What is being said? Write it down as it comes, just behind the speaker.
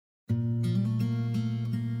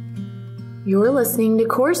You're listening to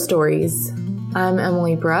Core Stories. I'm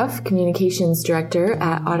Emily Bruff, Communications Director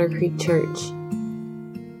at Otter Creek Church.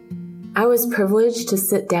 I was privileged to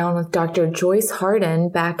sit down with Dr. Joyce Harden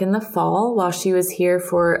back in the fall while she was here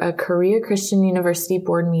for a Korea Christian University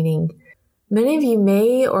board meeting. Many of you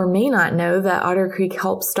may or may not know that Otter Creek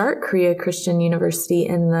helped start Korea Christian University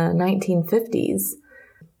in the 1950s.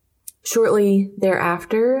 Shortly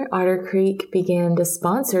thereafter, Otter Creek began to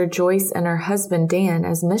sponsor Joyce and her husband Dan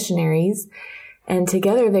as missionaries, and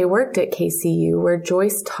together they worked at KCU, where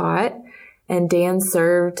Joyce taught and Dan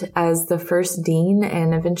served as the first dean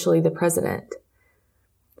and eventually the president.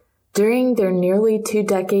 During their nearly 2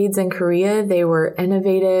 decades in Korea, they were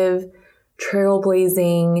innovative,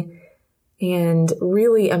 trailblazing, and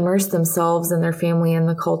really immersed themselves in their family and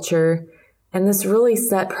the culture. And this really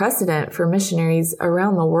set precedent for missionaries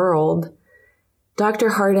around the world. Dr.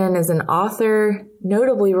 Harden is an author,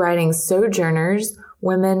 notably writing Sojourners,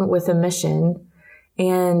 Women with a Mission,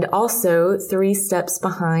 and also 3 Steps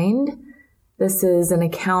Behind. This is an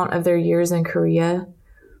account of their years in Korea.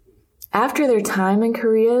 After their time in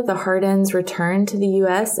Korea, the Hardens returned to the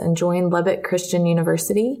U.S. and joined Lubbock Christian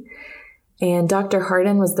University. And Dr.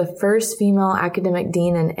 Harden was the first female academic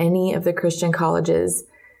dean in any of the Christian colleges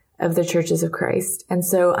of the Churches of Christ. And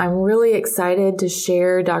so I'm really excited to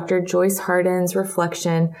share Dr. Joyce Harden's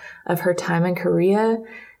reflection of her time in Korea,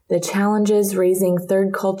 the challenges raising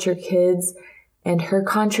third culture kids, and her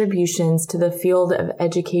contributions to the field of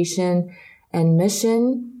education and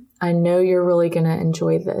mission. I know you're really going to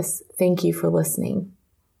enjoy this. Thank you for listening.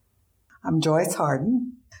 I'm Joyce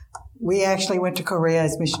Harden. We actually went to Korea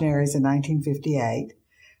as missionaries in 1958,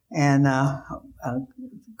 and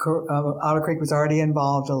Otter Creek was already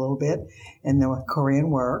involved a little bit in the Korean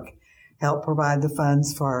work, helped provide the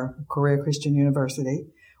funds for Korea Christian University,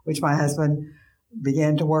 which my husband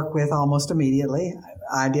began to work with almost immediately.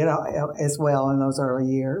 I did as well in those early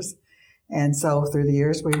years. And so through the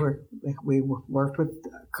years, we worked with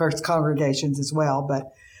congregations as well,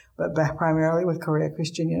 but primarily with Korea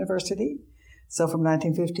Christian University. So from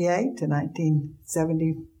 1958 to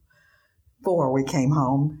 1974, we came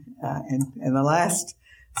home. And in the last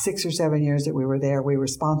 6 or 7 years that we were there, we were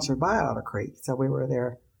sponsored by Otter Creek. So we were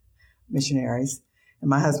their missionaries. And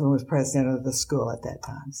my husband was president of the school at that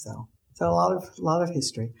time. So a lot of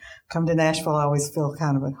history. Come to Nashville, I always feel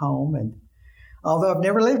kind of at home. And although I've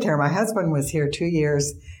never lived here, my husband was here 2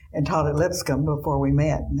 years and taught at Lipscomb before we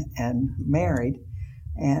met and married.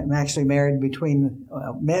 And actually met between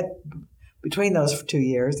those 2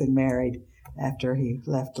 years and married after he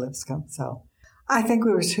left Lipscomb. So I think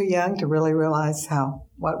we were too young to really realize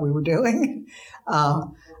what we were doing.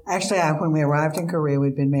 Actually, when we arrived in Korea,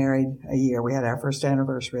 we'd been married a year. We had our first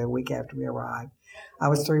anniversary a week after we arrived. I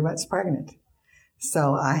was 3 months pregnant.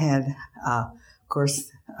 So I had, of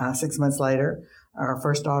course, 6 months later, our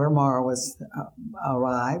first daughter, Mara,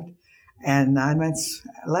 arrived. And 9 months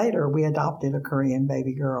later, we adopted a Korean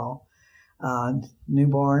baby girl,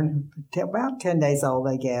 newborn, about 10 days old,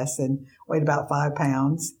 I guess, and weighed about 5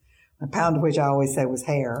 pounds. A pound of which I always say was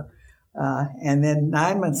hair. And then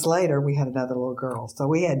 9 months later, we had another little girl. So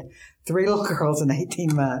we had 3 little girls in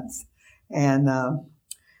 18 months. And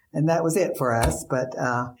that was it for us. But,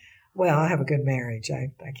 I have a good marriage.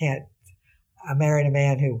 I married a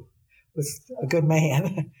man who was a good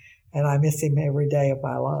man, and I miss him every day of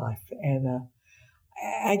my life. And,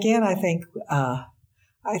 again, I think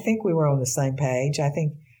we were on the same page. I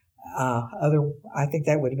think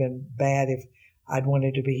that would have been bad if I'd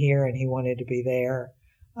wanted to be here and he wanted to be there.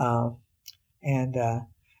 And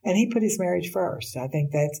he put his marriage first. I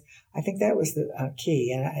think that was the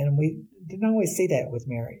key. And we didn't always see that with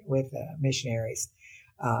missionaries.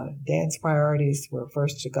 Dan's priorities were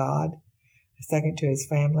first to God, second to his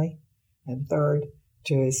family, and third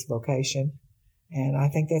to his vocation. And I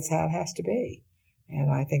think that's how it has to be.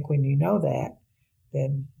 And I think when you know that,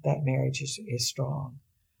 then that marriage is strong.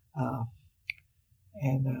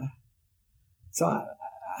 So I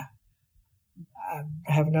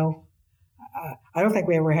have I don't think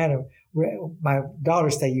we ever had my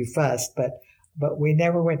daughters say you fussed, but we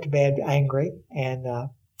never went to bed angry. And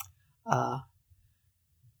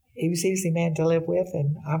he was an easy man to live with,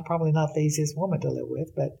 and I'm probably not the easiest woman to live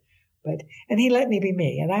with, and he let me be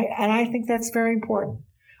me. And I think that's very important.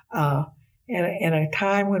 In a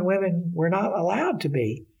time when women were not allowed to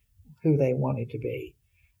be who they wanted to be.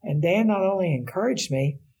 And Dan not only encouraged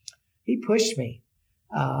me, he pushed me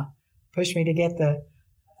to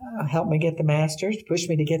help me get the master's, pushed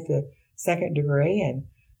me to get the second degree,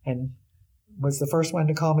 and was the first one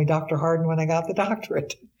to call me Dr. Harden when I got the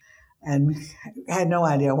doctorate. And I had no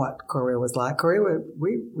idea what Korea was like. We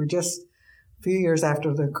were just a few years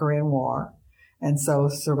after the Korean War, And so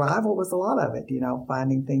survival was a lot of it,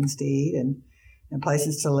 finding things to eat and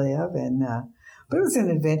places to live. But it was an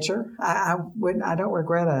adventure. I don't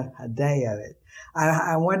regret a day of it.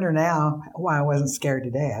 I wonder now why I wasn't scared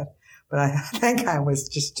to death, but I think I was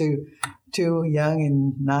just too young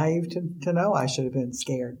and naive to know I should have been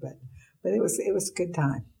scared. But it was a good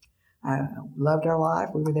time. I loved our life.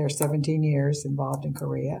 We were there 17 years involved in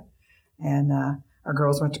Korea, and our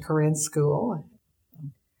girls went to Korean school.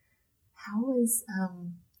 How was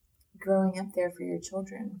growing up there for your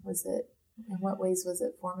children? In what ways was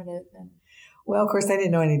it formative? Well, of course, they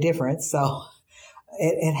didn't know any difference, so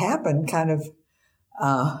it happened kind of.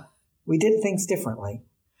 We did things differently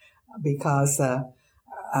because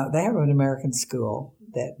they have an American school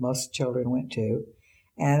that most children went to,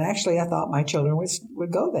 and actually, I thought my children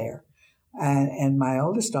would go there. And my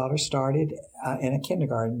oldest daughter started in a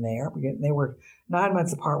kindergarten there. They were 9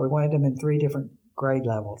 months apart. We wanted them in 3 different grade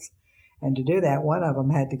levels. And to do that, one of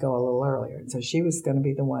them had to go a little earlier. And so she was going to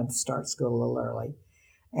be the one to start school a little early.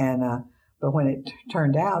 And but when it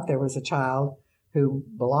turned out there was a child who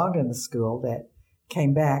belonged in the school that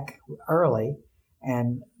came back early,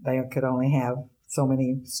 and they could only have so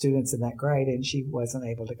many students in that grade, and she wasn't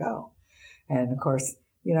able to go. And, of course,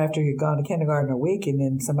 after you've gone to kindergarten a week and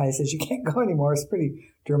then somebody says you can't go anymore, it's pretty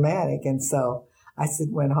dramatic. And so I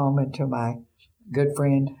went home and to my good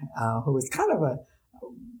friend who was kind of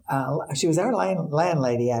she was our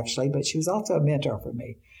landlady, actually, but she was also a mentor for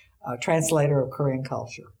me, a translator of Korean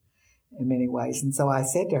culture in many ways. And so I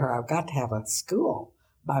said to her, I've got to have a school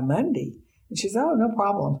by Monday. And she said, oh, no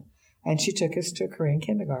problem. And she took us to a Korean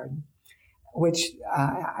kindergarten, which,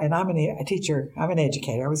 and I'm a teacher, I'm an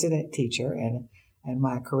educator. I was a teacher, and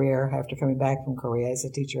my career after coming back from Korea as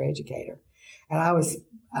a teacher educator. And I was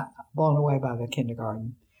blown away by the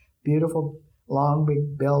kindergarten. Beautiful, long,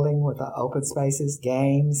 big building with open spaces,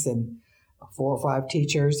 games, and 4 or 5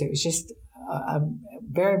 teachers. It was just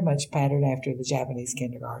very much patterned after the Japanese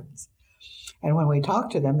kindergartens. And when we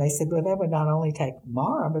talked to them, they said, well, they would not only take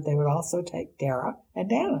Mara, but they would also take Tara and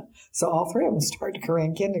Dana. So all 3 of them started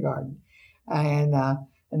Korean kindergarten. And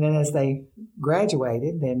then as they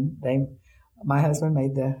graduated, my husband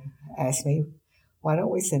asked me, why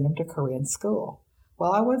don't we send them to Korean school?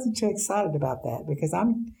 Well, I wasn't too excited about that because I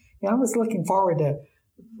was looking forward to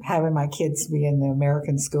having my kids be in the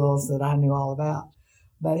American schools that I knew all about.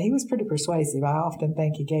 But he was pretty persuasive. I often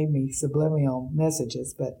think he gave me subliminal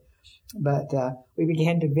messages. But we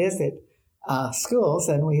began to visit schools,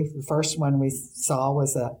 and the first one we saw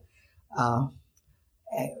was a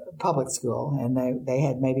public school, and they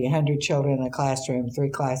had maybe 100 children in a classroom,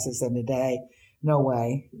 3 classes in a day. No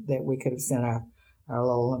way that we could have sent our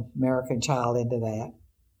little American child into that.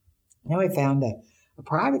 Then we found a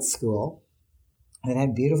private school that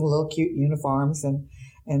had beautiful little cute uniforms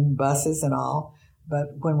and buses and all.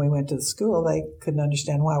 But when we went to the school, they couldn't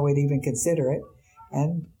understand why we'd even consider it.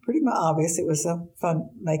 And pretty much obvious it was a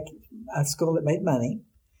school that made money.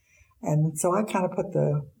 And so I kind of put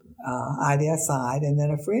the idea aside, and then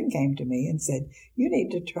a friend came to me and said, you need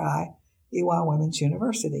to try Ewha Women's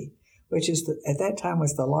University, which is at that time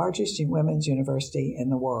was the largest women's university in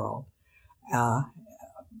the world,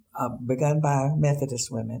 begun by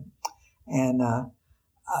Methodist women. And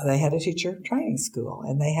they had a teacher training school,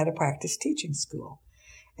 and they had a practice teaching school.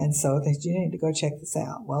 And so they said, you need to go check this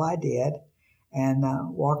out. Well, I did, and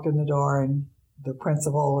walked in the door, and the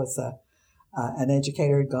principal was an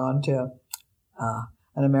educator, had gone to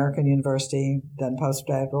an American university, done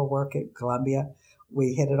postgraduate work at Columbia.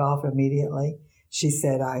 We hit it off immediately. She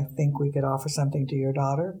said, I think we could offer something to your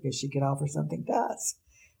daughter because she could offer something to us.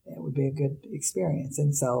 It would be a good experience.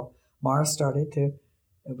 And so Mara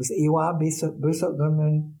it was Ewha Busok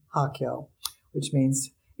Gunmun Hakyo, which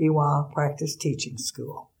means Ewha Practice Teaching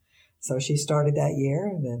School. So she started that year,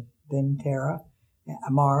 and then Tara,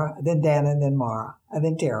 Mara, then Dana, and then Mara, and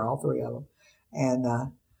then Tara, all 3 of them.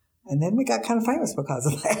 And then we got kind of famous because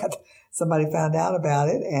of that. Somebody found out about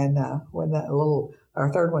it, and when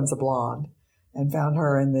our 3rd one's a blonde, and found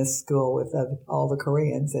her in this school with all the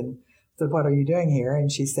Koreans, and said, what are you doing here?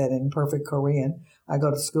 And she said in perfect Korean, I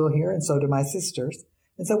go to school here, and so do my sisters.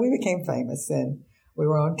 And so we became famous, and we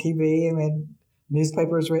were on TV, and we had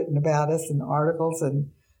newspapers written about us and articles,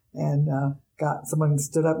 and got someone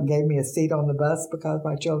stood up and gave me a seat on the bus because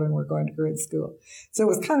my children were going to Korean school. So it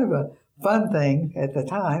was kind of a fun thing at the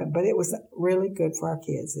time, but it was really good for our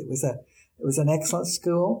kids. It was an excellent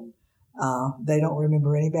school. They don't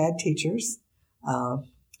remember any bad teachers,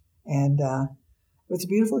 and it was a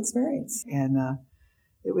beautiful experience. And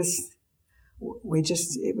it was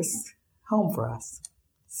home for us.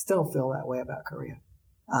 Still feel that way about Korea.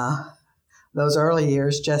 Those early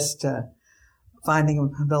years, just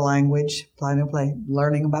finding the language,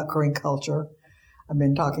 learning about Korean culture. I've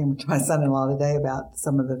been talking to my son-in-law today about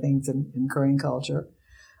some of the things in Korean culture.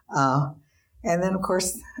 And then, of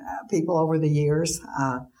course, people over the years.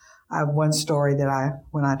 I have one story that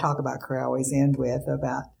when I talk about Korea, I always end with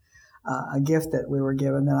about a gift that we were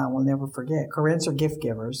given that I will never forget. Koreans are gift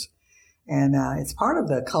givers. And it's part of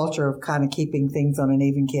the culture of kind of keeping things on an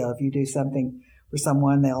even keel. If you do something for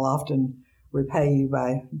someone, they'll often repay you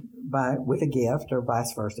with a gift, or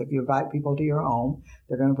vice versa. If you invite people to your home,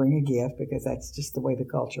 they're going to bring a gift because that's just the way the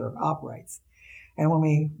culture operates. And when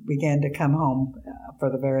we began to come home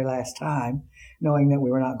for the very last time, knowing that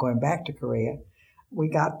we were not going back to Korea, we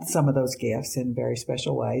got some of those gifts in very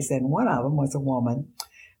special ways. And one of them was a woman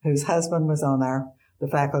whose husband was on the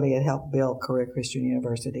faculty had helped build Korea Christian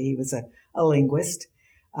University. He was a linguist,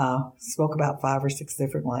 spoke about 5 or 6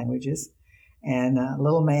 different languages, and a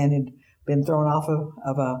little man had been thrown off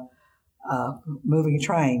of a moving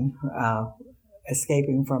train,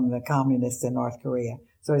 escaping from the communists in North Korea.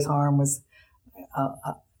 So his arm was, he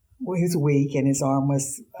was weak, and his arm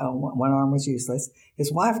was, one arm was useless.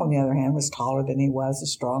 His wife, on the other hand, was taller than he was, a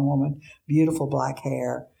strong woman, beautiful black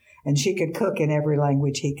hair. And she could cook in every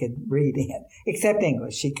language he could read in, except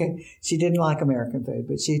English. She didn't like American food,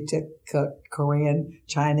 but she cooked Korean,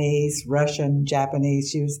 Chinese, Russian,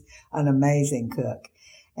 Japanese. She was an amazing cook.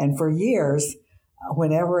 And for years,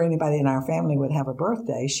 whenever anybody in our family would have a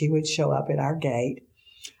birthday, she would show up at our gate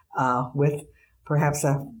with perhaps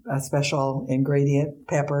a special ingredient,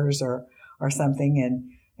 peppers or something,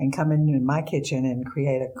 and come in my kitchen and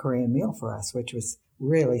create a Korean meal for us, which was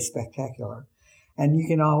really spectacular. And you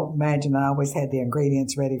can all imagine I always had the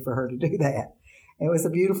ingredients ready for her to do that. It was a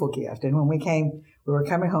beautiful gift. And when we were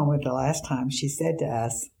coming home at the last time, she said to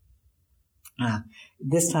us,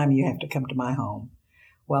 this time you have to come to my home.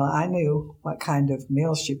 Well, I knew what kind of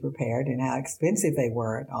meals she prepared and how expensive they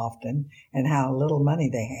were often and how little money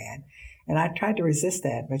they had. And I tried to resist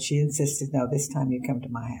that, but she insisted, no, this time you come to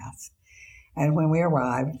my house. And when we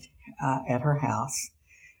arrived at her house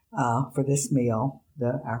for this meal,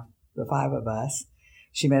 the 5 of us,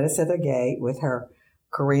 she met us at the gate with her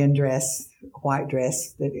Korean dress, white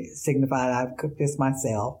dress that signified I've cooked this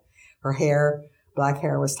myself. Her hair, black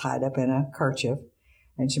hair, was tied up in a kerchief,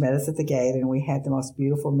 and she met us at the gate, and we had the most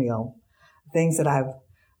beautiful meal. Things that I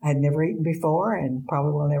had never eaten before and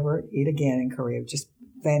probably will never eat again in Korea. Just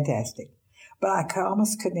fantastic. But I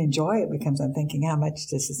almost couldn't enjoy it because I'm thinking, how much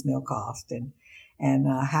does this meal cost, and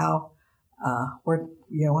how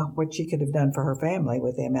what she could have done for her family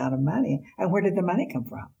with the amount of money, and where did the money come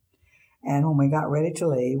from? And when we got ready to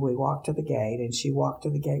leave, we walked to the gate, and she walked to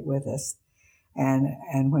the gate with us.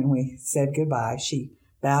 And when we said goodbye, she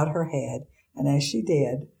bowed her head, and as she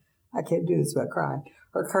did, I can't do this without crying,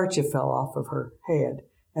 her kerchief fell off of her head,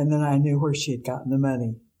 and then I knew where she had gotten the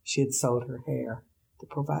money. She had sold her hair to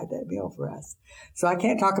provide that meal for us. So I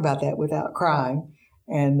can't talk about that without crying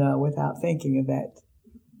and without thinking of that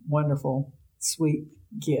wonderful, sweet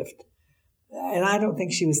gift. And I don't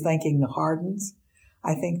think she was thanking the Hardens.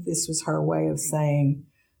 I think this was her way of saying,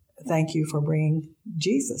 thank you for bringing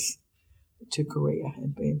Jesus to Korea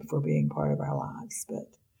and for being part of our lives.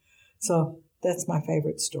 So that's my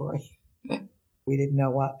favorite story. We didn't know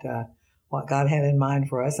what God had in mind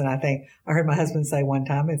for us. And I think I heard my husband say one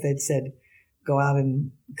time, if they'd said, go out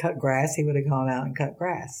and cut grass, he would have gone out and cut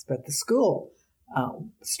grass. But the school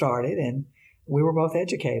started, and we were both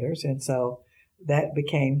educators, and so that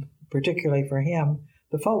became, particularly for him,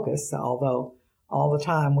 the focus, although all the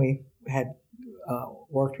time we had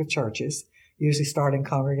worked with churches, usually starting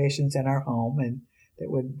congregations in our home, and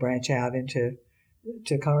that would branch out into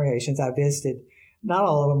congregations. I visited, not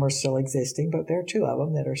all of them are still existing, but there are 2 of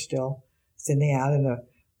them that are still sending out. And the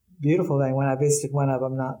beautiful thing, when I visited one of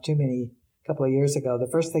them a couple of years ago,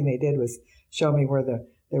 the first thing they did was show me where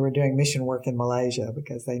they were doing mission work in Malaysia,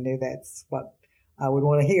 because they knew that's what I would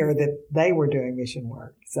want to hear, that they were doing mission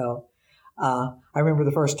work. So I remember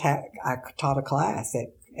the first I taught a class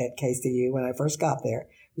at KCU when I first got there.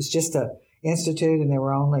 It was just a institute, and we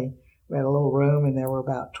had a little room, and there were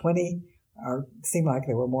about 20, or it seemed like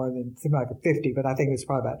 50, but I think it was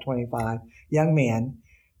probably about 25 young men,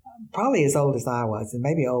 probably as old as I was and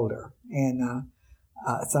maybe older. And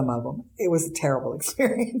some of them. It was a terrible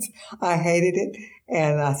experience. I hated it.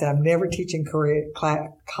 And I said, I'm never teaching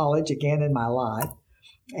college again in my life.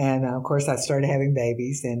 And of course, I started having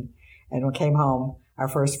babies, and when I came home, our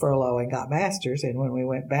first furlough, and got masters. And when we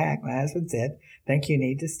went back, my husband said, think you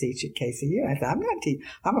need to teach at KCU. I said,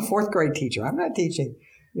 I'm a 4th grade teacher. I'm not teaching,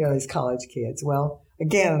 these college kids. Well,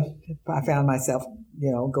 again, I found myself,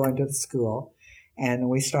 going to the school, and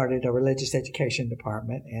we started a religious education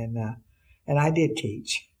department. And and I did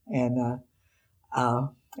teach, and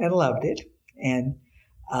loved it, and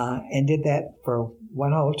did that for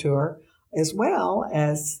one whole tour, as well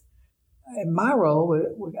as in my role.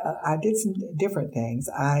 I did some different things.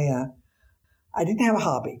 I didn't have a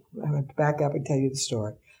hobby. I have to back up and tell you the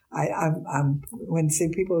story. I'm when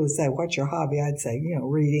people would say, "What's your hobby?" I'd say,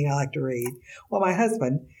 reading. I like to read. Well, my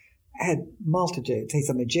husband had multitudes. He's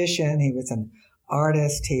a magician. He was an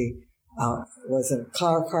artist. He was a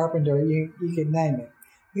car carpenter. You can name it.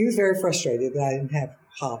 He was very frustrated that I didn't have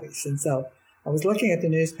hobbies. And so I was looking at the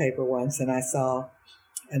newspaper once, and I saw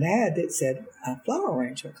an ad that said flower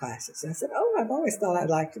arrangement classes. And I said, "Oh, I've always thought I'd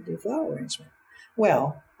like to do flower arrangement."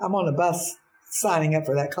 Well, I'm on a bus signing up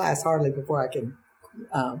for that class hardly before I can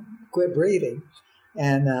quit breathing.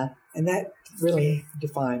 And that really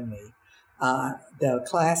defined me. The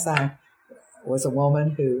class, I was a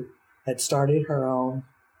woman who had started her own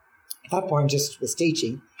platform, just was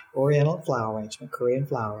teaching Oriental flower arrangement, Korean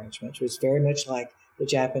flower arrangement, which was very much like the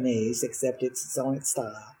Japanese, except it's its own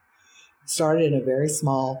style. Started in a very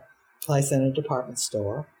small place in a department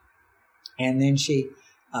store. And then she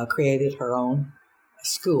created her own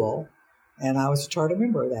school. And I was a charter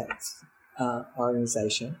member of that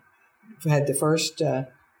organization. We had the first,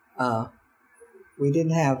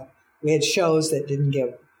 we had shows that didn't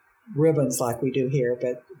give ribbons like we do here,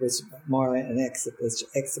 but it was more an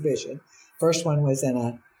exhibition. First one was in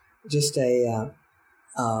I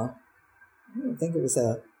think it was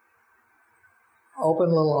a open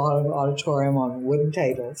little auditorium on wooden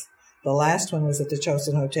tables. The last one was at the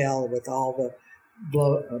Chosin Hotel with all the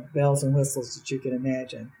bells and whistles that you can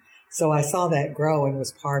imagine. So I saw that grow and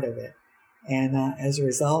was part of it. And as a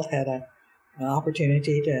result, had an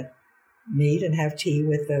opportunity to meet and have tea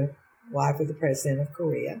with the wife of the president of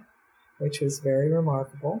Korea, which was very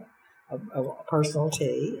remarkable, a personal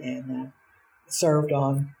tea, and served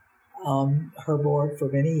on her board for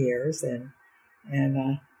many years.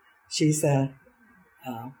 And she's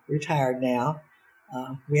retired now.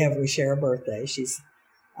 We share a birthday. She's,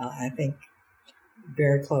 I think,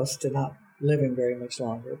 very close to not living very much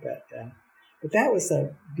longer, but that was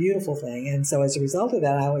a beautiful thing. And so as a result of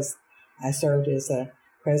that, I served as a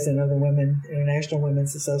president of the International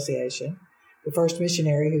Women's Association, the first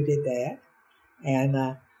missionary who did that,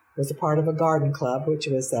 and was a part of a garden club, which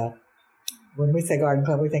was, when we say garden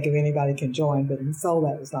club, we think if anybody can join, but in Seoul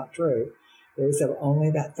that was not true. There was only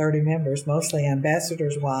about 30 members, mostly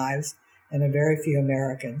ambassadors' wives, and a very few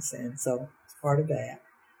Americans, and so it's part of that.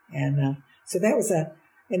 And so that was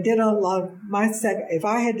and did a lot of if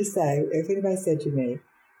I had to say, if anybody said to me,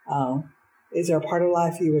 is there a part of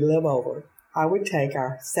life you would live over? I would take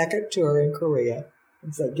our second tour in Korea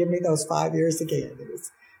and say, give me those 5 years again.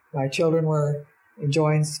 My children were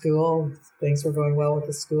enjoying school. Things were going well with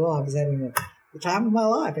the school. I was having the time of my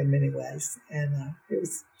life in many ways. And it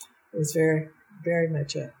was very, very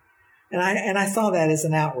much and I saw that as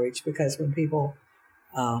an outreach, because when people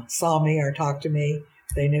saw me or talked to me,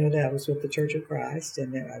 they knew that I was with the Church of Christ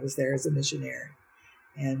and that I was there as a missionary.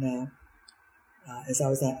 And as I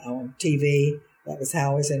was on TV, that was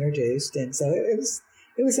how I was introduced. And so it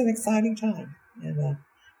was an exciting time. And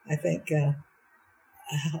I think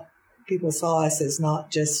people saw us as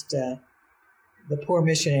not just the poor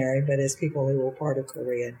missionary, but as people who were part of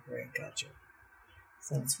Korean culture.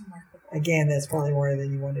 So that's remarkable. Again, that's probably more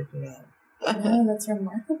than you wanted to know. No, that's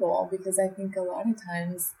remarkable, because I think a lot of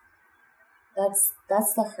times that's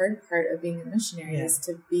the hard part of being a missionary, is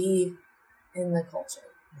to be in the culture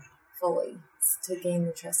fully, to gain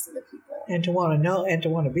the trust of the people. And to want to know, and to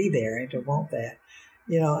want to be there, and to want that.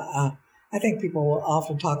 I think people will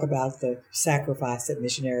often talk about the sacrifice that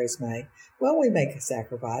missionaries make. Well, we make a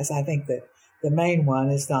sacrifice. I think that the main one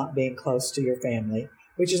is not being close to your family,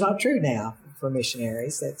 which is not true now for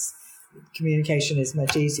missionaries. Communication is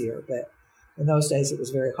much easier, but in those days it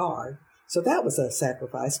was very hard. So that was a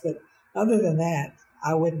sacrifice. But other than that,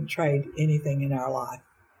 I wouldn't trade anything in our life.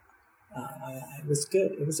 It was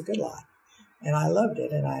good. It was a good life. And I loved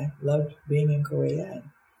it. And I loved being in Korea and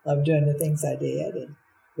loved doing the things I did and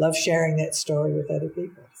loved sharing that story with other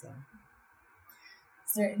people. So,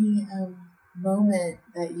 is there any moment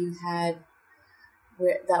that you had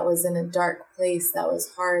where that was in a dark place, that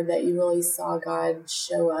was hard, that you really saw God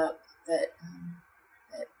show up, that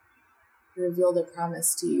revealed a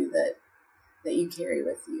promise to you that you carry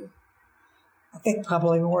with you? I think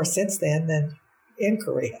probably more since then than in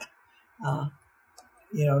Korea. Now,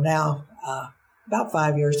 about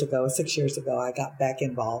 6 years ago, I got back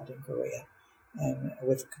involved in Korea and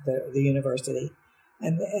with the university.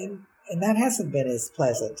 And that hasn't been as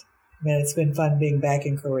pleasant. I mean, it's been fun being back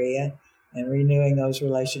in Korea and renewing those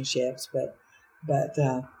relationships. But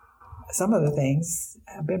some of the things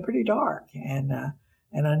have been pretty dark and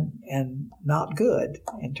not good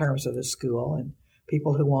in terms of the school and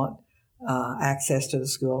people who want access to the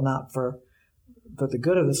school, not for the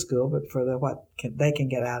good of the school, but for they can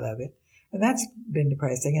get out of it. And that's been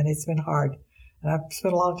depressing, and it's been hard. And I've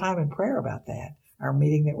spent a lot of time in prayer about that. Our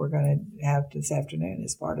meeting that we're going to have this afternoon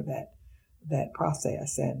is part of that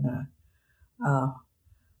process. And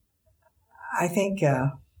I think,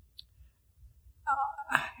 and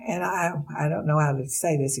I don't know how to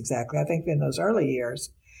say this exactly. I think in those early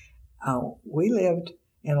years, we lived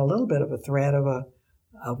in a little bit of a threat of a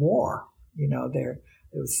war. There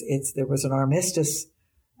was an armistice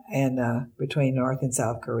between North and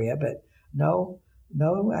South Korea, but no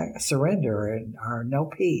surrender or no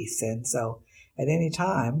peace. And so at any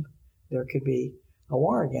time there could be a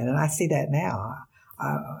war again. And I see that now.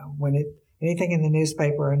 When anything in the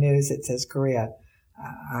newspaper or news that says Korea,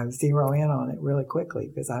 I zero in on it really quickly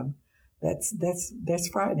because that's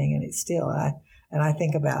frightening, and it's still. And I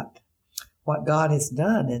think about what God has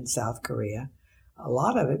done in South Korea. A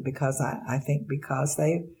lot of it because I think because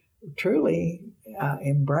they truly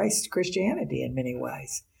embraced Christianity in many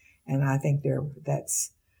ways, and I think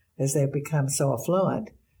that's as they've become so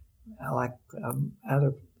affluent, like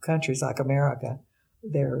other countries like America,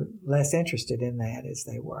 they're less interested in that as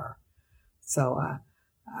they were. So,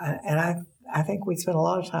 I think we spent a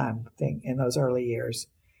lot of time in those early years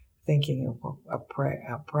thinking of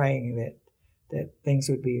praying that things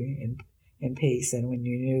would be in peace, and when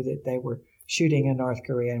you knew that they were shooting in North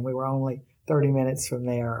Korea and we were only 30 minutes from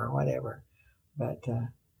there or whatever. But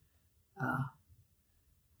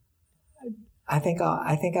I think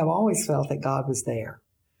I've always felt that God was there,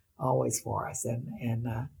 always for us, and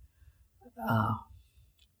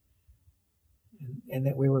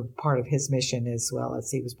that we were part of His mission as well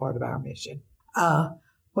as He was part of our mission.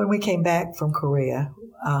 When we came back from Korea,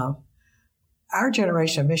 our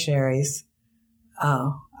generation of missionaries,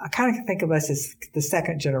 I kind of think of us as the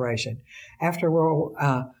second generation. Before World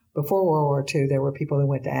War II, there were people who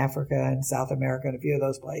went to Africa and South America and a few of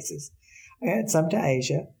those places, and some to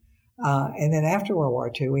Asia. And then after World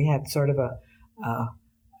War II, we had sort of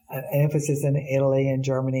an emphasis in Italy and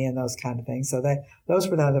Germany and those kind of things. So those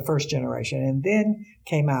were the first generation. And then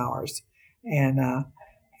came ours. And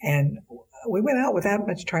we went out without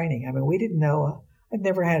much training. I mean, we didn't know. I'd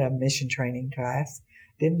never had a mission training class.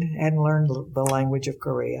 Hadn't learned the language of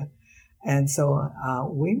Korea. And so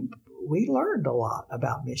we learned a lot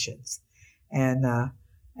about missions. And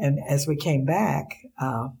as we came back,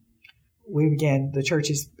 the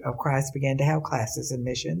Churches of Christ began to have classes in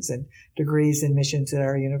missions and degrees in missions at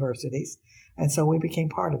our universities. And so we became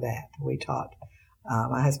part of that. We taught,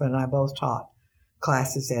 my husband and I both taught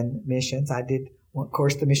classes in missions. I did, of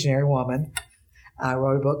course, The Missionary Woman. I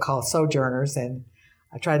wrote a book called Sojourners, and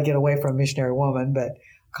I tried to get away from Missionary Woman, but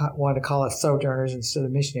wanted to call us sojourners instead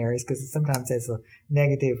of missionaries because it sometimes has a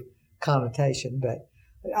negative connotation. But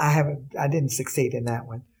I didn't succeed in that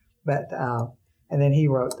one. But and then he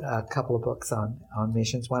wrote a couple of books on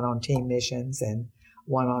missions, one on team missions and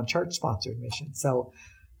one on church-sponsored missions. So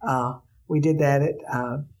we did that.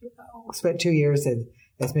 Spent 2 years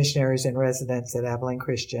as missionaries in residence at Abilene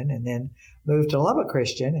Christian, and then moved to Lubbock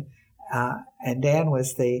Christian. And Dan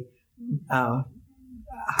was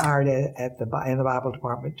hired in the Bible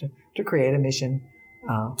department to create a mission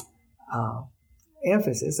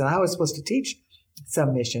emphasis. And I was supposed to teach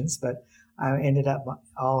some missions, but I ended up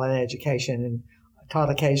all in education and taught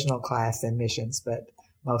occasional class in missions, but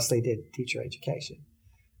mostly did teacher education.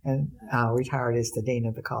 And retired as the Dean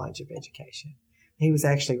of the College of Education. He was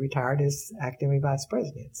actually retired as academic vice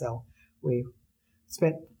president. So we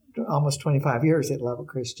spent almost 25 years at Lubbock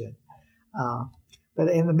Christian. But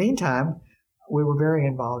in the meantime, we were very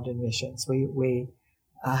involved in missions. We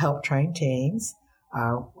helped train teams.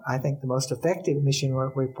 I think the most effective mission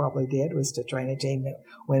work we probably did was to train a team that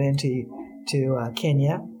went into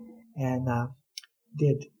Kenya and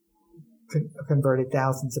converted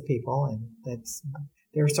thousands of people, and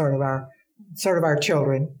they're sort of our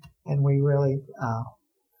children, and we really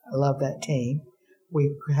love that team.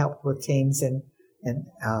 We helped with teams in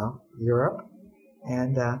Europe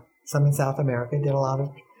and some in South America. Did a lot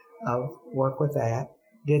of work with that.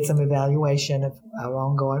 Did some evaluation of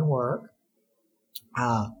ongoing work.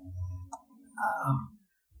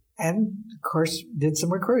 And of course did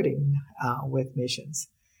some recruiting with missions.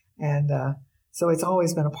 And so it's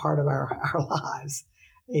always been a part of our lives.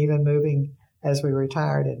 Even moving as we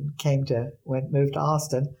retired and moved to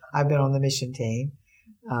Austin, I've been on the mission team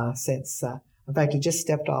since, in fact, I just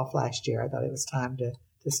stepped off last year. I thought it was time to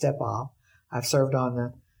step off. I've served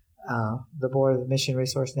on the board of the Mission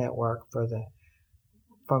Resource Network for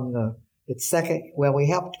from its second. Well, we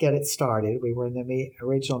helped get it started. We were in the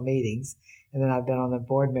original meetings, and then I've been on the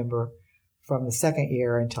board member from the second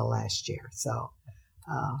year until last year. So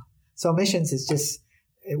missions is just,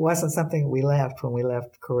 it wasn't something we left when we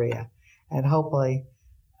left Korea, and hopefully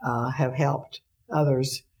have helped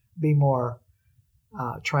others be more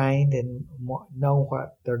trained and know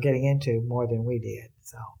what they're getting into more than we did.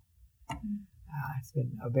 So it's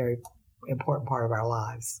been a very important part of our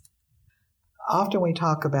lives. Often we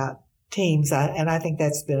talk about teams, and I think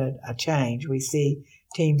that's been a change. We see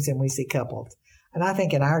teams and we see couples. And I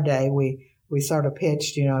think in our day, we sort of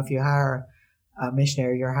pitched, if you hire a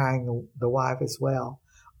missionary, you're hiring the wife as well.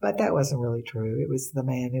 But that wasn't really true. It was the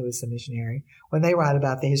man who was the missionary. When they write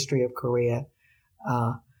about the history of Korea,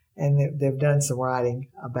 and they've done some writing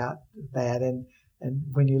about that, and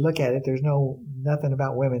when you look at it, there's nothing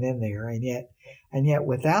about women in there, and yet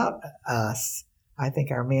without us, I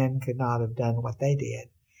think our men could not have done what they did.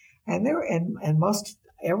 And most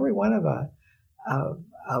every one of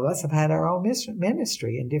us have had our own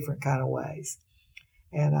ministry in different kind of ways,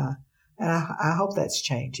 and I hope that's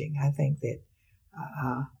changing. I think that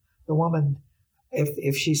the woman,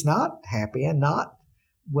 if she's not happy and not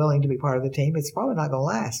willing to be part of the team, it's probably not going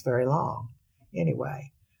to last very long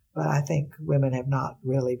anyway. But I think women have not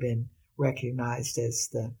really been recognized as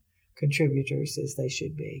the contributors as they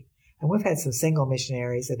should be. And we've had some single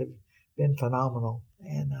missionaries that have been phenomenal,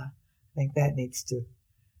 and I think that needs to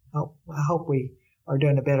help. I hope we are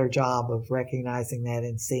doing a better job of recognizing that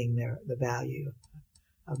and seeing the value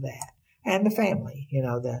of that. And the family,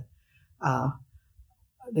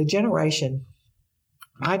 the generation,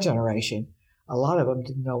 my generation, a lot of them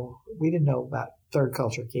we didn't know about third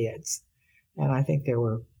culture kids. And I think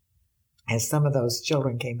as some of those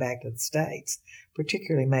children came back to the States,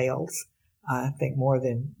 particularly males, I think more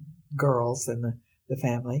than girls in the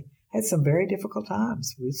family, had some very difficult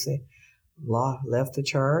times. We see left the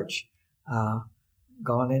church,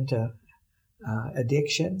 gone into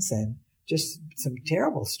addictions, and just some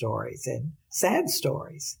terrible stories and sad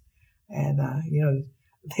stories. And,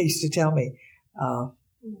 they used to tell me,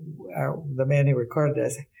 the man who recruited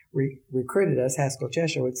us, Haskell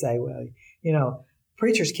Cheshire, would say, well,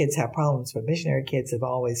 preachers' kids have problems, but missionary kids have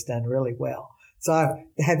always done really well. So I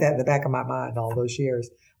had that in the back of my mind all those years.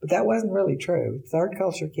 But that wasn't really true. Third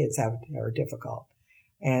culture kids are difficult.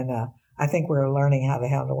 And I think we're learning how to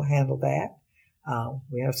handle that.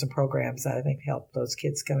 We have some programs that I think help those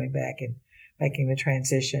kids coming back and making the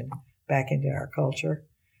transition back into our culture.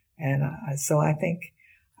 And so I think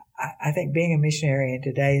being a missionary in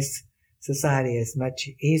today's society is much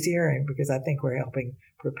easier, and because I think we're helping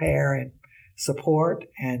prepare and support,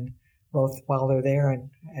 and both while they're there and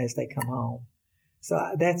as they come home.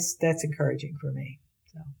 So that's encouraging for me.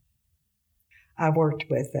 So I've worked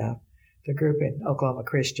with the group in Oklahoma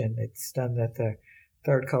Christian that's done the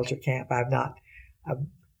third culture camp. I've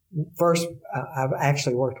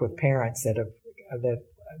actually worked with parents that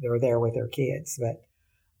are there with their kids, but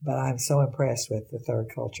I'm so impressed with the third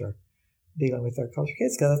culture, dealing with third culture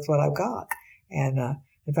kids, because that's what I've got. And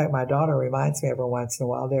in fact, my daughter reminds me every once in a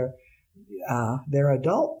while they're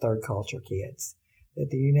adult third culture kids. That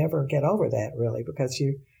you never get over that really, because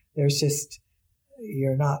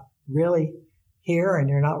you're not really here and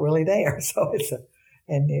you're not really there. So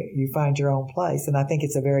and you find your own place, and I think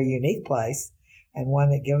it's a very unique place, and one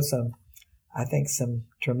that gives them, I think, some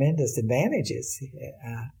tremendous advantages.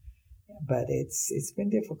 But it's been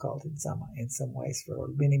difficult in some ways for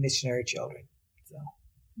many missionary children. So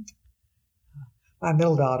my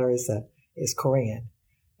middle daughter is Korean,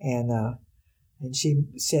 and she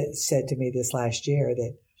said to me this last year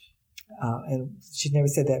that, and she'd never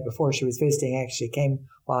said that before. She was visiting, actually came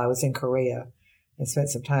while I was in Korea and spent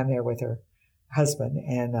some time there with her husband.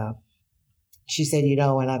 And she said,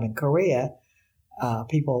 when I'm in Korea,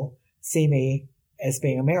 people see me as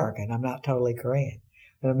being American. I'm not totally Korean.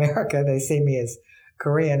 In America, they see me as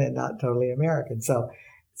Korean and not totally American. So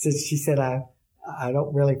she said, I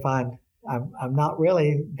don't really find, I'm not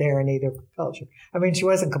really there in either culture. I mean, she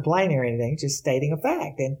wasn't complaining or anything, just stating a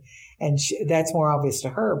fact. And that's more obvious to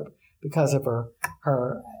her because of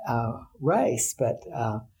her race. But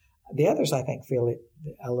the others, I think, feel it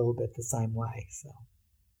a little bit the same way. So,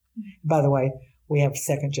 by the way, we have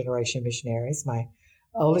second generation missionaries. My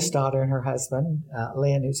oldest daughter and her husband,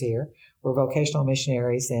 Lynn, who's here, were vocational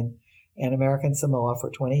missionaries in American Samoa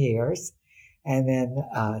for 20 years. And then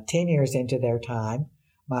 10 years into their time,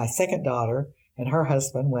 my second daughter and her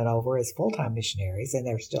husband went over as full-time missionaries, and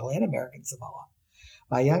they're still in American Samoa.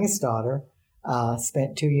 My youngest daughter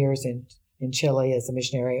spent 2 years in Chile as a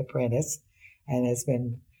missionary apprentice, and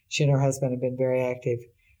she and her husband have been very active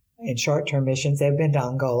in short-term missions. They've been to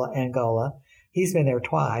Angola. He's been there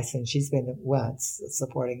twice, and she's been once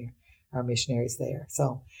supporting our missionaries there.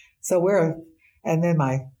 So and then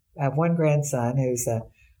I have one grandson who's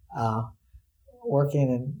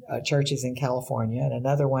working in churches in California, and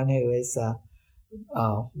another one who is a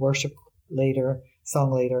worship leader,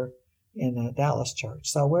 song leader in a Dallas church.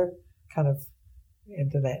 So we're kind of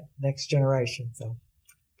into that next generation. So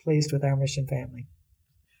pleased with our mission family.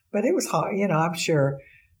 But it was hard, I'm sure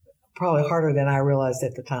probably harder than I realized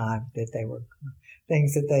at the time, that they were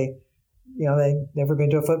things that they'd never been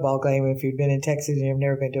to a football game. If you'd been in Texas and you've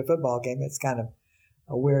never been to a football game, it's kind of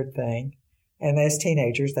a weird thing. And as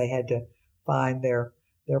teenagers, they had to find their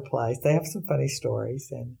place. They have some funny stories.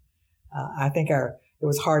 And I think it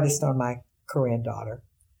was hardest on my Korean daughter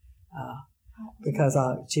because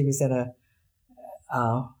she was in a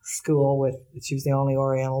school she was the only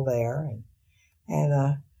Oriental there.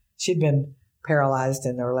 And she'd been paralyzed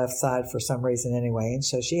in her left side for some reason anyway. And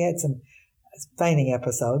so she had some fainting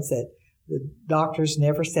episodes that the doctors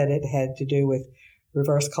never said it had to do with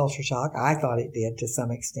reverse culture shock. I thought it did to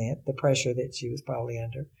some extent, the pressure that she was probably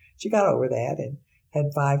under. She got over that and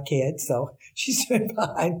had 5 kids, so she's been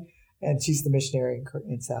fine. And she's the missionary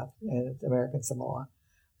in South American Samoa.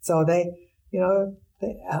 So they're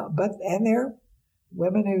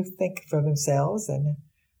women who think for themselves and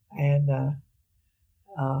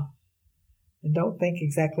don't think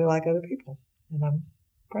exactly like other people. And I'm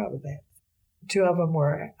proud of that. 2 of them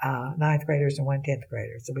were 9th graders and 1 10th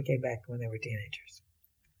grader. So we came back when they were teenagers.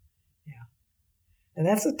 Yeah. And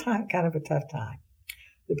that's kind of a tough time.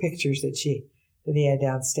 The pictures that he had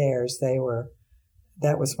downstairs,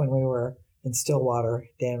 that was when we were in Stillwater.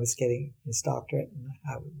 Dan was getting his doctorate, and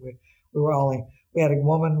we had a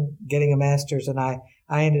woman getting a master's, and I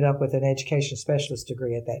ended up with an education specialist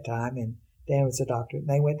degree at that time, and Dan was a doctorate. And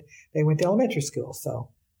they went to elementary school,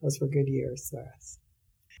 so those were good years for us.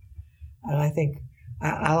 And I think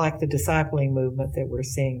I like the discipling movement that we're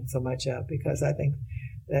seeing so much of, because I think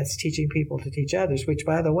that's teaching people to teach others, which,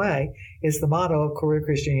 by the way, is the motto of Career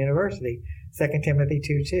Christian University, 2 Timothy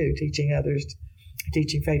 2:2,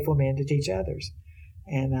 teaching faithful men to teach others.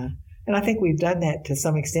 And I think we've done that to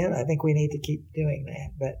some extent. I think we need to keep doing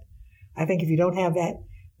that. But I think if you don't have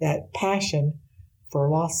that passion for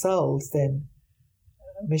lost souls, then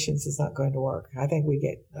missions is not going to work. I think we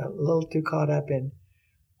get a little too caught up in,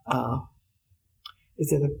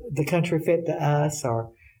 is it the country fit to us?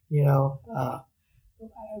 Or,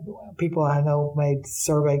 people I know made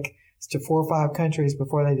surveys to 4 or 5 countries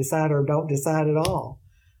before they decide, or don't decide at all.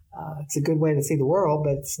 It's a good way to see the world,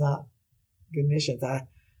 but it's not good missions. I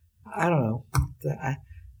don't know.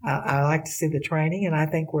 I like to see the training, and I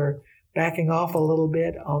think we're backing off a little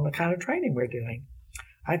bit on the kind of training we're doing.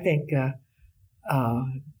 I think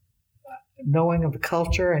knowing of the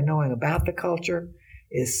culture and knowing about the culture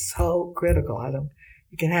is so critical.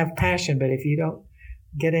 You can have passion, but if you don't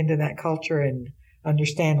get into that culture and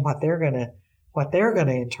understand what they're going to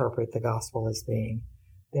interpret the gospel as being,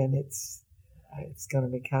 then it's going to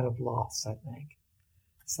be kind of lost, I think.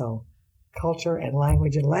 So culture and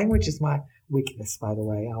language is my weakness, by the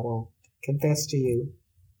way. I will confess to you.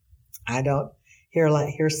 I don't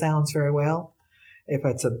hear sounds very well. If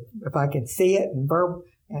I can see it in verb,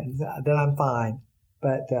 then I'm fine.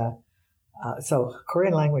 But so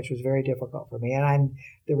Korean language was very difficult for me, and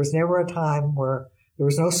there was never a time where there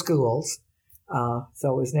was no schools,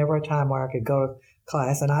 so it was never a time where I could go to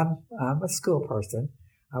class. And I'm a school person.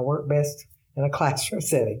 I work best in a classroom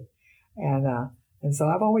setting, and so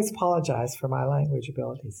I've always apologized for my language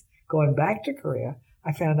abilities. Going back to Korea,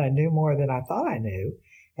 I found I knew more than I thought I knew,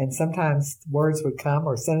 and sometimes words would come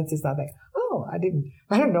or sentences, and I think, oh, I didn't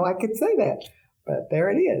know I could say that, but there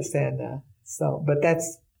it is. And but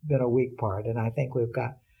that's been a weak part, and I think we've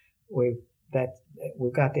got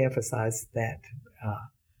to emphasize that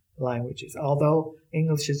languages. Although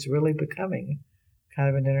English is really becoming kind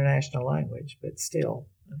of an international language, but still,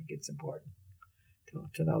 I think it's important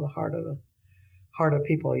to know the heart of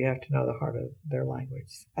people. You have to know the heart of their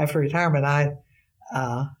language. After retirement,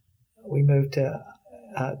 we moved to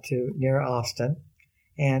near Austin,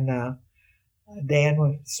 and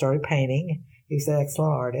Dan started painting. He was an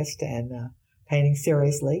excellent artist and painting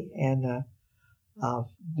seriously, and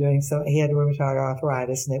doing so. He had rheumatoid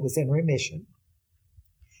arthritis, and it was in remission.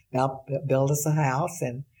 Built us a house,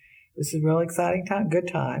 and it was a really exciting time, good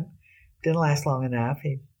time. Didn't last long enough.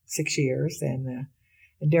 6 years, and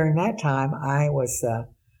during that time, I was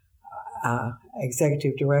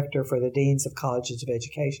executive director for the Deans of Colleges of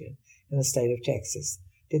Education in the state of Texas.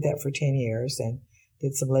 Did that for 10 years and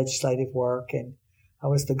did some legislative work, and I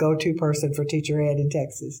was the go-to person for teacher ed in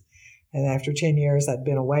Texas. And after 10 years, I'd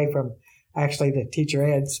been away from actually the teacher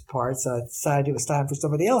ed's part, so I decided it was time for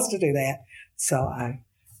somebody else to do that. So I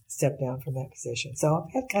stepped down from that position. So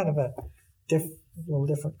I've had kind of a little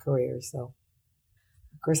different career. So,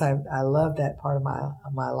 of course, I love that part of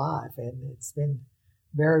my life, and it's been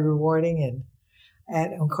very rewarding.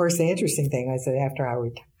 And of course, the interesting thing I said after I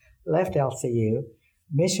left LCU,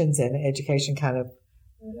 missions and education kind of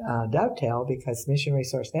dovetail, because Mission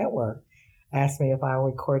Resource Network asked me if I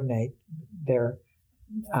would coordinate their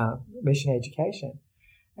mission education.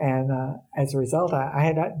 And as a result, I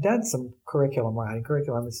had done some curriculum writing.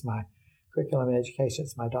 Curriculum in education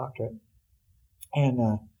is my doctorate.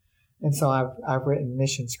 And so I've written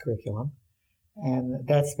missions curriculum, and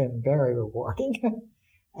that's been very rewarding.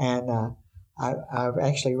 And I've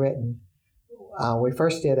actually written, we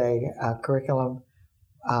first did a curriculum,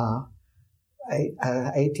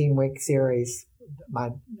 18-week series. My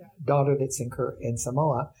daughter that's in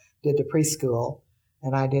Samoa did the preschool,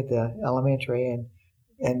 and I did the elementary,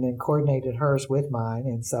 and then coordinated hers with mine.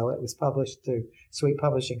 And so it was published through Sweet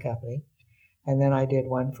Publishing Company. And then I did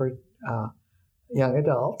one for young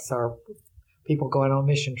adults or people going on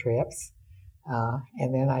mission trips.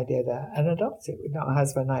 And then I did an adult series. My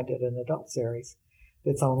husband and I did an adult series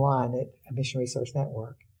that's online at Mission Resource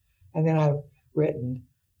Network. And then I've written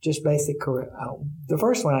just basic the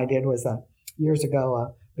first one I did was years ago,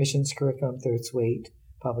 a missions curriculum through Sweet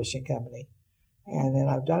Publishing Company. And then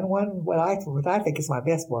I've done one, what I think is my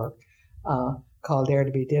best work, called Dare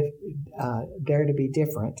to Be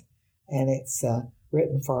Different. And it's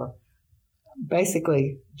written for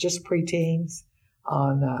basically just preteens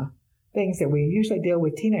on things that we usually deal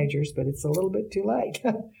with teenagers, but it's a little bit too late.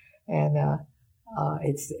 And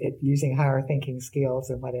it's using higher thinking skills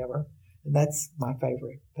and whatever. And that's my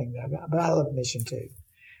favorite thing that I've got. But I love mission too.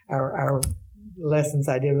 Our lessons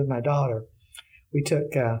I did with my daughter, we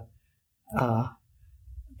took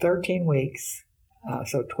 13 weeks,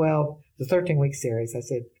 so 12, the 13-week series, I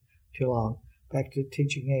said too long, back to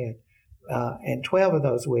teaching ed. And 12 of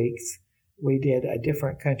those weeks, we did a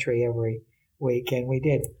different country every week, and we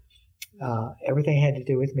did everything had to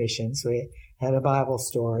do with missions. We had a Bible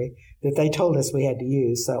story that they told us we had to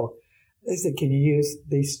use. So they said, can you use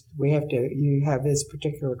these? You have this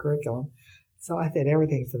particular curriculum. So I said,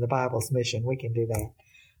 everything's in the Bible's mission. We can do that.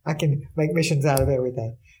 I can make missions out of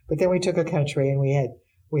everything. But then we took a country, and we had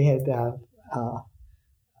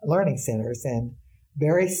learning centers, and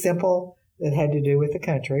very simple that had to do with the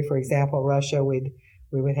country. For example, Russia, we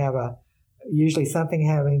would have usually something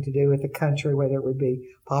having to do with the country, whether it would be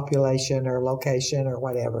population or location or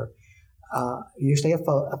whatever. Usually a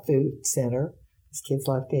food center, because kids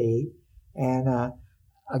love to eat, and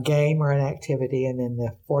a game or an activity, and then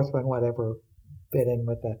the fourth one, whatever fit in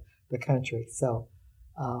with the country. So,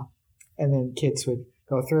 and then kids would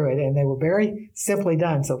go through it, and they were very simply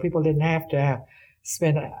done, so people didn't have to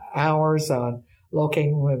spend hours on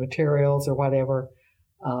locating the materials or whatever,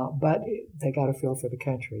 but they got a feel for the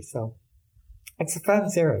country. So it's a fun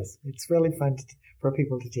series. It's really fun for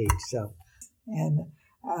people to teach. So, and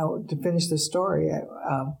to finish the story,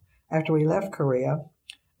 after we left Korea,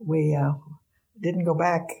 we didn't go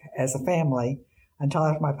back as a family until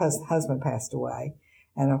after my husband passed away,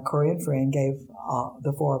 and a Korean friend gave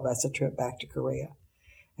the four of us a trip back to Korea.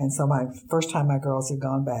 And so my first time my girls had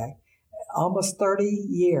gone back, almost 30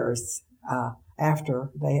 years after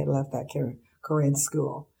they had left that Korean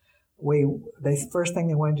school, the first thing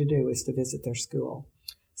they wanted to do was to visit their school.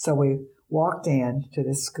 So we walked in to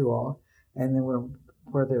this school, and there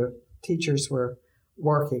where the teachers were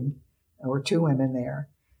working. There were two women there.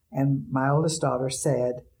 And my oldest daughter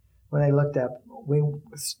said, when they looked up, we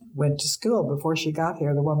went to school. Before she got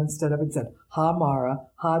here, the woman stood up and said, "Ha Mara,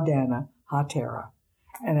 Ha Dana, Ha Tara."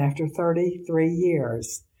 And after 33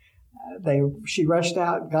 years, she rushed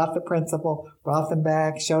out, got the principal, brought them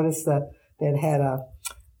back, showed us they'd had a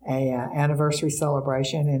anniversary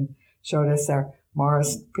celebration, and showed us our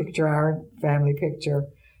Mara's picture, our family picture.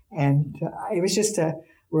 And it was just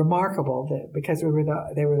remarkable that because they were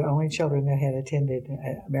the only children that had attended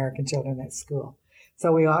American children at school.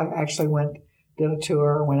 So we all actually did a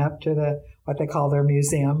tour, went up to what they call their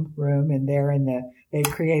museum room, and there they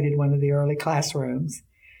created one of the early classrooms.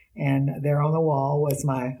 And there on the wall was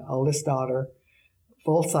my oldest daughter,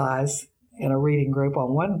 full size, in a reading group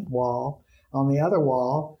on one wall. On the other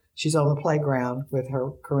wall, she's on the playground with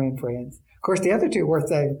her Korean friends. Of course, the other two were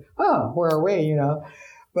saying, "Oh, where are we?"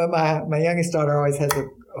 But my youngest daughter always has to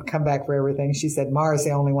come back for everything. She said Mara's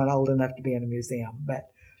the only one old enough to be in a museum.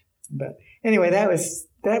 But anyway, that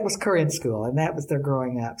was Korean school, and that was their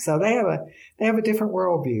growing up. So they have a different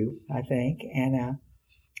worldview, I think, and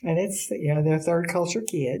it's they're third culture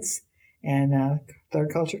kids, And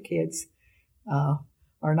third culture kids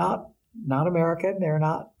are not American. They're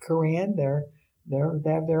not Korean. They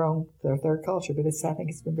have their third culture, but I think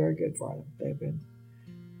it's been very good for them.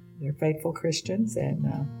 They're faithful Christians, and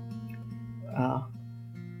I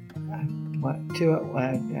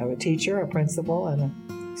have a teacher, a principal, and a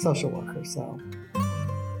social worker. So,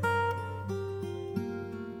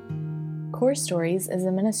 Core Stories is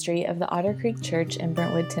a ministry of the Otter Creek Church in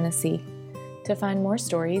Brentwood, Tennessee. To find more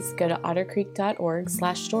stories, go to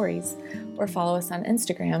ottercreek.org/stories or follow us on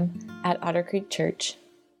Instagram @OtterCreekChurch.